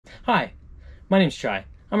Hi, my name's Chai.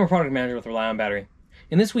 I'm a product manager with RELiON Battery.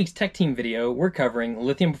 In this week's Tech Team video, we're covering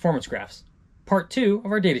lithium performance graphs, part 2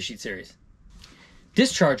 of our datasheet series.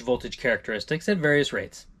 Discharge voltage characteristics at various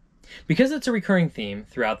rates. Because it's a recurring theme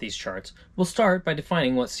throughout these charts, we'll start by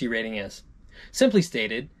defining what C rating is. Simply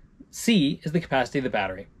stated, C is the capacity of the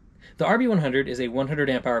battery. The RB100 is a 100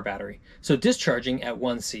 amp hour battery, so discharging at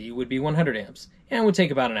 1C would be 100 amps and would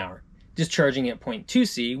take about an hour. Discharging at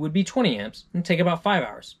 0.2C would be 20 amps and take about 5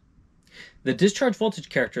 hours. The discharge voltage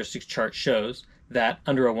characteristics chart shows that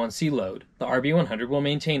under a 1C load, the RB100 will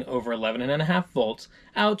maintain over 11.5 volts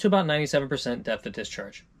out to about 97% depth of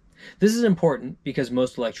discharge. This is important because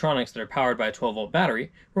most electronics that are powered by a 12-volt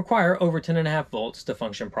battery require over 10.5 volts to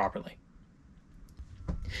function properly.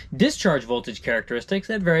 Discharge voltage characteristics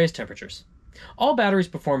at various temperatures. All batteries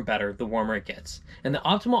perform better the warmer it gets, and the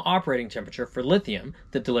optimal operating temperature for lithium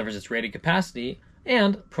that delivers its rated capacity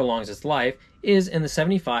and prolongs its life is in the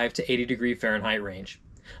 75 to 80 degree Fahrenheit range.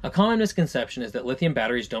 A common misconception is that lithium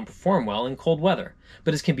batteries don't perform well in cold weather,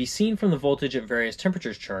 but as can be seen from the voltage at various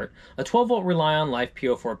temperatures chart, a 12-volt RELiON Life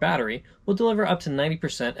P04 battery will deliver up to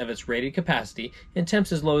 90% of its rated capacity in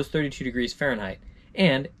temps as low as 32 degrees Fahrenheit,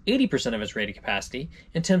 and 80% of its rated capacity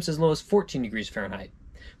in temps as low as 14 degrees Fahrenheit.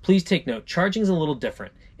 Please take note, charging is a little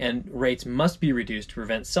different, and rates must be reduced to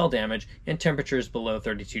prevent cell damage in temperatures below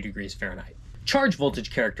 32 degrees Fahrenheit. Charge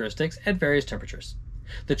voltage characteristics at various temperatures.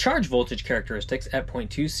 The charge voltage characteristics at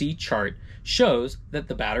 0.2C chart shows that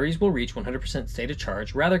the batteries will reach 100% state of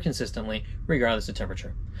charge rather consistently regardless of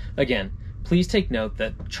temperature. Again, please take note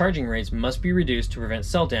that charging rates must be reduced to prevent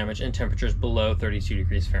cell damage in temperatures below 32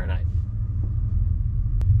 degrees Fahrenheit.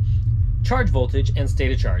 Charge voltage and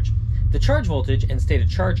state of charge. The charge voltage and state of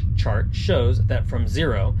charge chart shows that from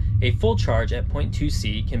 0, a full charge at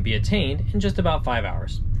 0.2C can be attained in just about 5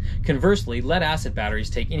 hours. Conversely, lead-acid batteries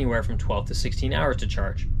take anywhere from 12 to 16 hours to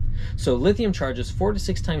charge. So lithium charges 4 to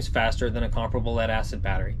 6 times faster than a comparable lead-acid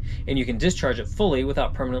battery, and you can discharge it fully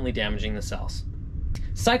without permanently damaging the cells.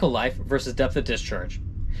 Cycle life versus depth of discharge.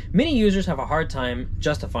 Many users have a hard time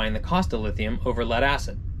justifying the cost of lithium over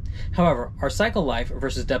lead-acid. However, our cycle life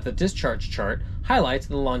versus depth of discharge chart highlights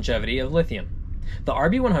the longevity of lithium. The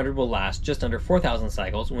RB100 will last just under 4,000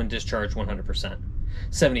 cycles when discharged 100%,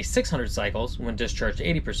 7,600 cycles when discharged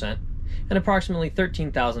 80%, and approximately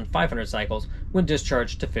 13,500 cycles when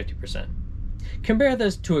discharged to 50%. Compare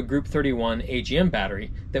this to a Group 31 AGM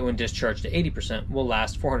battery that when discharged to 80% will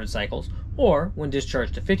last 400 cycles, or when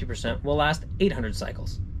discharged to 50% will last 800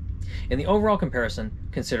 cycles. In the overall comparison,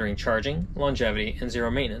 considering charging, longevity, and zero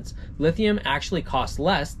maintenance, lithium actually costs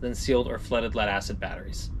less than sealed or flooded lead-acid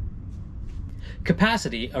batteries.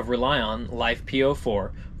 Capacity of RELiON Life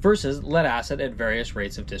P04 versus lead-acid at various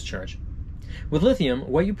rates of discharge. With lithium,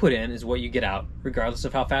 what you put in is what you get out, regardless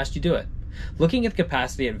of how fast you do it. Looking at the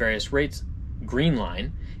capacity at various rates, green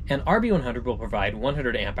line, an RB100 will provide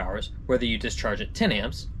 100 amp hours whether you discharge at 10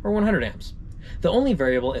 amps or 100 amps. The only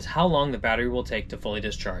variable is how long the battery will take to fully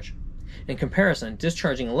discharge. In comparison,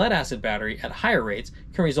 discharging a lead-acid battery at higher rates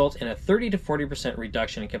can result in a 30 to 40%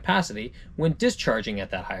 reduction in capacity when discharging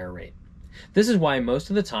at that higher rate. This is why most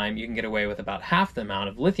of the time you can get away with about half the amount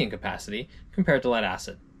of lithium capacity compared to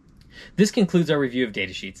lead-acid. This concludes our review of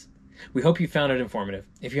datasheets. We hope you found it informative.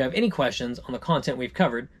 If you have any questions on the content we've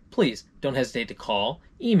covered, please don't hesitate to call,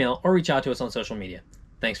 email, or reach out to us on social media.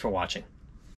 Thanks for watching.